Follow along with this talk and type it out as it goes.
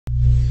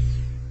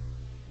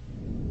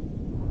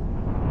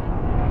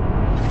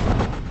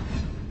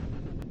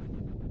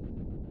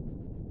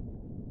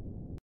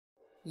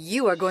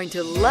You are going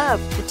to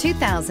love the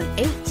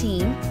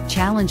 2018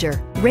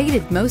 Challenger.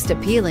 Rated most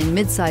appealing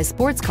midsize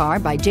sports car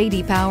by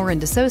J.D. Power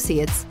and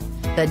Associates,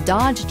 the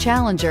Dodge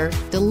Challenger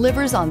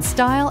delivers on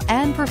style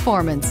and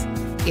performance.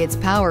 It's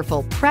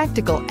powerful,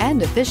 practical,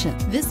 and efficient.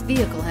 This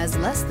vehicle has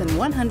less than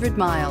 100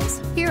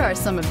 miles. Here are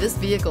some of this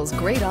vehicle's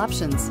great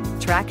options: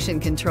 traction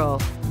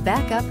control,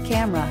 backup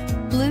camera,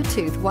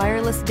 Bluetooth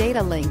wireless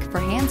data link for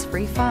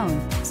hands-free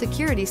phone,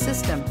 security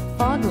system,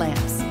 fog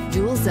lamps,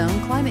 dual zone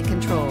climate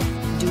control,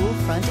 dual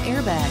front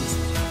airbags,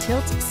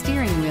 tilt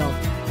steering wheel,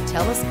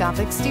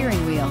 telescopic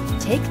steering wheel.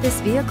 Take this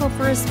vehicle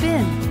for a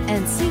spin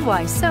and see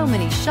why so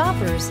many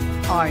shoppers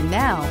are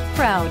now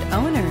proud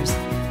owners.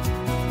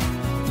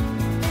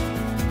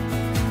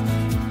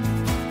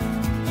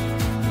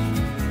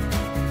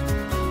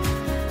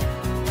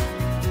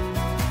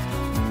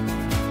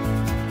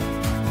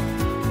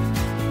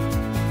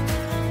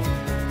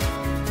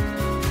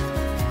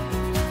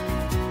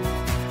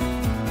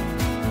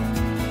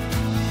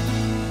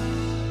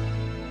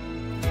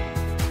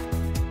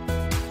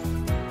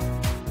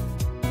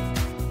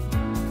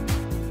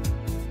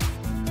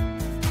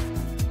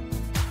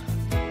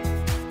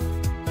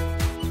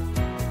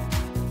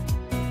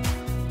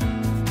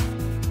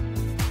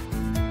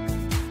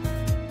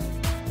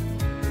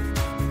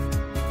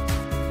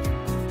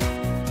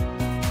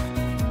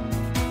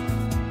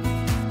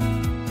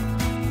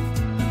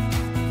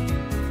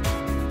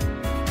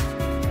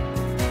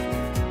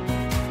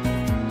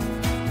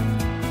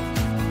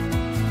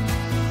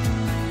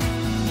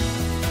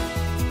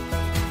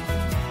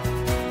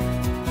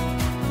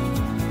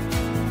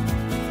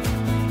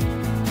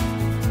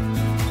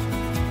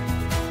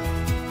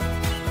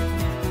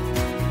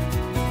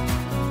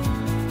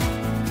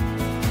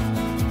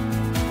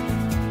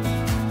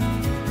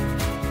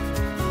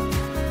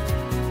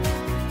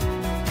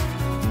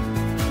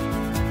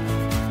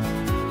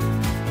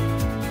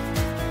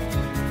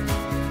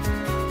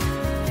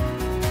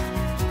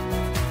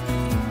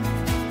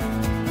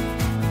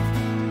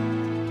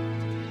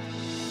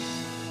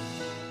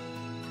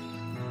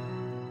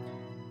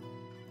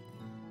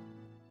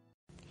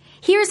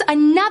 Here's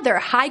another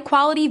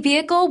high-quality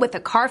vehicle with a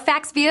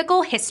Carfax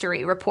Vehicle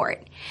History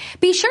Report.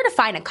 Be sure to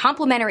find a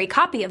complimentary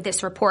copy of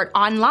this report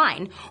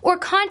online or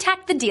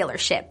contact the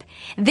dealership.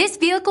 This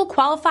vehicle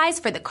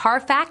qualifies for the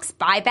Carfax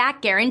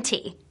Buyback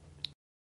Guarantee.